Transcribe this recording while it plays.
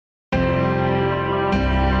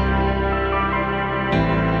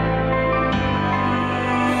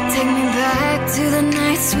back to the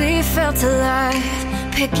nights we felt alive,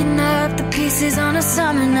 picking up the pieces on a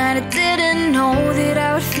summer night. I didn't know that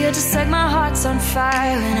I would feel just like my heart's on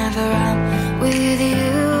fire whenever I'm with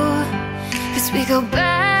you. Cause we go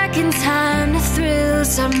back in time to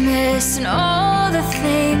thrills I missed and all the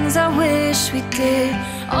things I wish we did.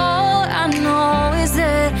 All I know is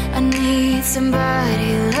that I need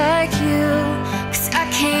somebody like you. Cause I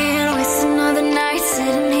can't waste another night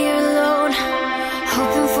sitting here alone,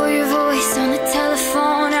 hoping for your voice on the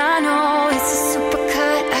telephone. I know it's a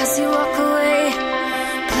supercut as you walk away,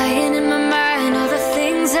 playing in my mind all the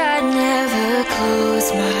things I'd never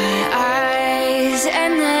close my eyes.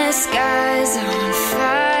 And the sky's on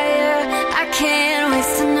fire. I can't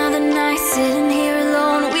waste another night sitting here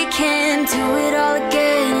alone. We can do it all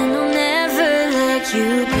again, and I'll never let you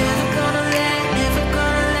go. Never gonna let, never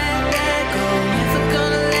gonna let go. Never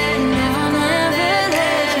gonna let, never, never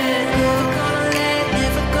let you go. Never gonna let,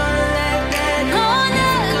 never gonna let go.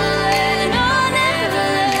 Never let, no, never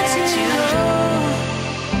let you go.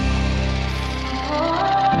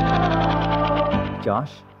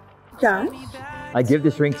 Josh, I give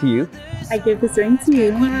this ring to you. I give this ring to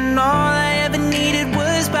you. When all I ever needed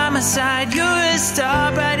was by my side. You're a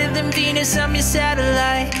star brighter than Venus, I'm your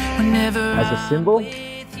satellite. Whenever As a symbol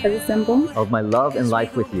of my love and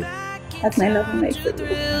life with you. That's my love and life with you.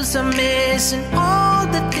 I'm missing all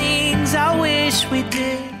the things I wish we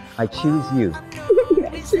did. I choose you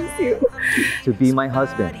I choose you to be my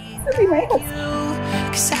husband, to be my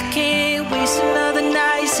husband, Cause I can't waste another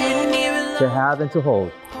night sitting here alone. to have and to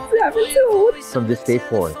hold to have and to hold from this day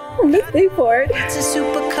forward, from this day forward, It's a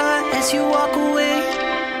supercut as you walk away.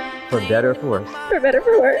 for better or for worse, for better,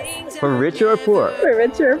 for worse, for richer or poor, for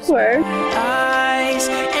richer or poor, Eyes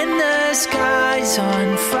and the skies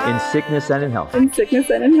on fire. in sickness and in health, in sickness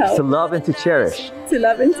and in health, to love and to cherish, to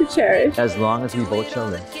love and to cherish, as long as we both shall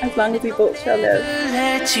live. as long as we both shall live.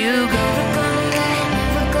 Let you go.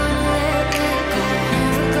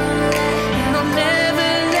 I'll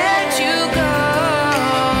never let you go.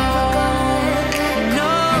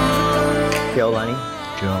 No. Keao,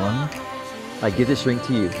 John, I give this ring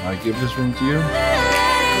to you I give this ring to you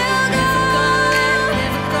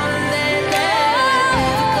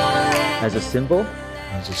as a symbol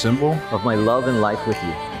as a symbol of my love and life with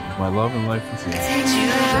you. of my love and life with you.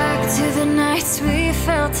 Back to the nights we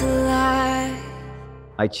felt alive.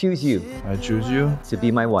 I choose you I choose you to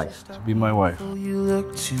be my wife, to be my wife. You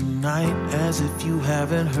look tonight as if you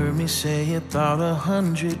haven't heard me say about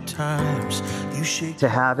 100 times. You shake to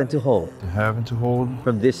have and to hold To have and to hold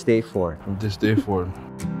from this day forward. from this day forward.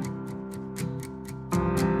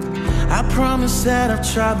 I promise that I've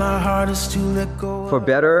tried my hardest to let go. For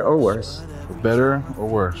better or worse, For better or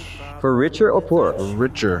worse, for richer or poorer, for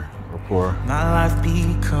richer or poor, My life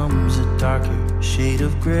becomes a darker shade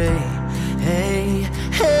of gray. Hey,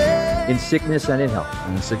 hey. in sickness and in health,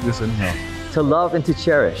 and in sickness and health, to love and to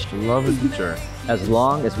cherish, to love and to cherish, as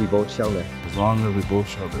long as we both shall live. as long as we both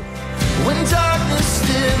shall live. When darkness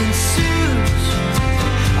still ensues,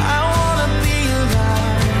 I wanna be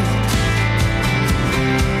alive.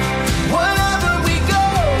 Whatever we go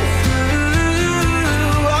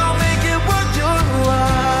through, I'll make it worth your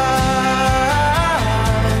while.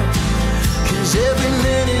 'Cause every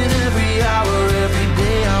minute, every hour, every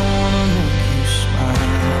day, I wanna make you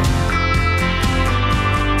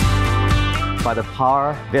smile. By the power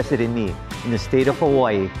vested in me in the state of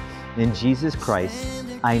Hawaii, in Jesus Christ,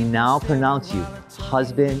 I now pronounce you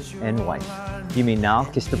husband and wife. You may now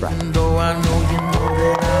kiss the bride. Though I know you know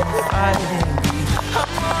that I'm fighting you, I'm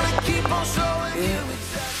gonna keep on showing you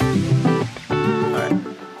exactly. Alright,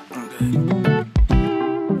 okay.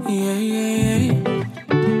 Yeah.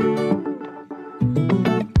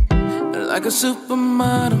 Like a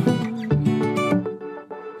supermodel,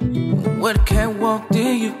 what catwalk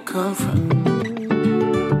did you come from?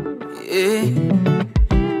 Yeah.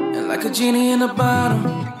 And like a genie in a bottle.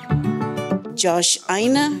 Josh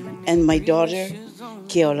Aina and my daughter,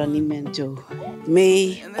 Keao.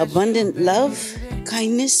 May abundant love,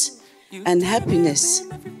 kindness, and happiness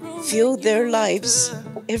fill their lives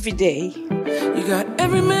every day. You got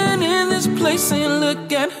every man in this place saying,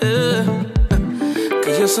 look at her.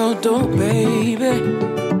 'Cause you're so dope, baby.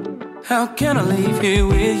 How can I leave here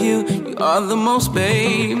with you? You are the most,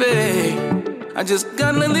 baby. I just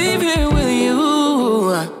gotta leave here with you.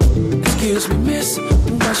 Excuse me, miss,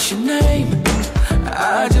 what's your name?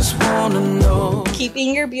 I just wanna know. Keep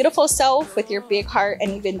being your beautiful self with your big heart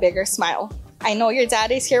and even bigger smile. I know your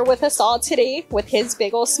dad is here with us all today with his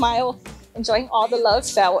big old smile, enjoying all the love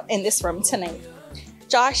felt in this room tonight.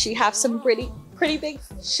 Josh, you have some pretty big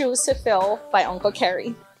shoes to fill by Uncle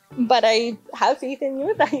Kerry. But I have faith in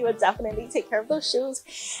you that he would definitely take care of those shoes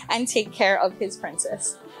and take care of his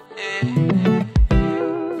princess.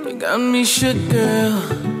 You got me shook, girl,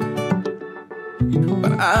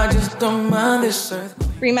 but I just don't mind this earth.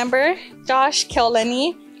 Remember, Josh,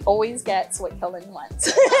 Keaulani always gets what Keaulani wants.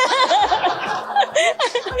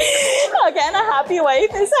 Again, a happy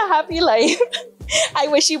wife is a happy life. I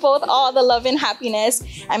wish you both all the love and happiness,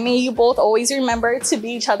 and may you both always remember to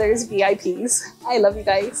be each other's VIPs. I love you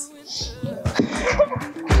guys. You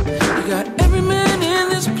got every man in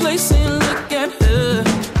this place saying, look at her,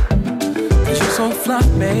 'cause you're so fly,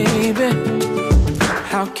 baby.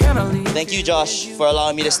 How can I leave? Thank you, Josh, for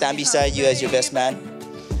allowing me to stand beside you as your best man.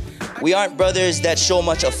 We aren't brothers that show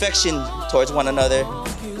much affection towards one another.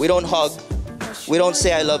 We don't hug. We don't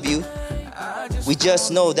say I love you. We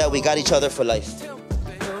just know that we got each other for life.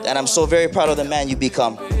 And I'm so very proud of the man you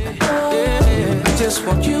become. I just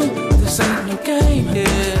want you, this ain't no game.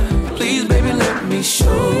 Yeah. Please, baby, let me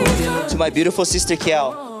show you. To my beautiful sister,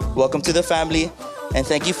 Keao, welcome to the family. And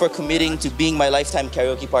thank you for committing to being my lifetime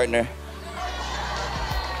karaoke partner.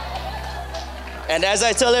 And as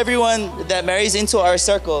I tell everyone that marries into our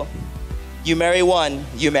circle, you marry one,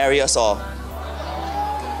 you marry us all.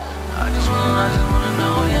 I just wanna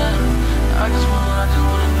know ya. I just wanna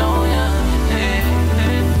know ya.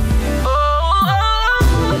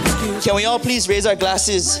 Can we all please raise our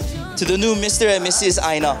glasses to the new Mr. and Mrs.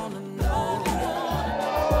 Aina?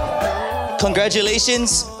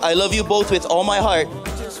 Congratulations, I love you both with all my heart.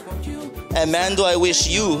 And man, do I wish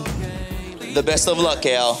you the best of luck,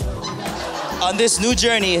 Keao, on this new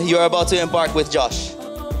journey you're about to embark with Josh.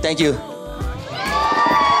 Thank you.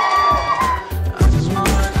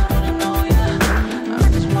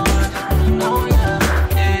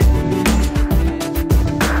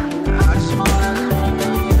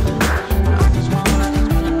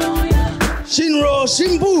 Shinro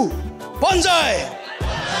Shimbu, Banzai!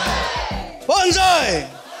 Banzai!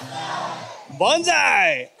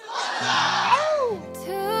 Banzai!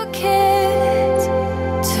 Two kids,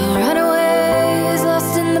 two runaways,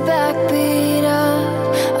 lost in the backbeat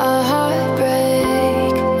of a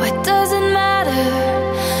heartbreak. What does it matter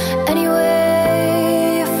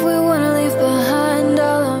anyway if we wanna leave behind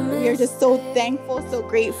all our We are just so thankful, so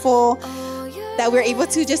grateful that we're able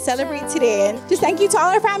to just celebrate today. And just thank you to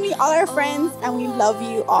all our family, all our friends, and we love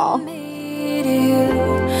you all. We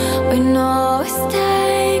know it's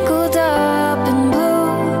tangled.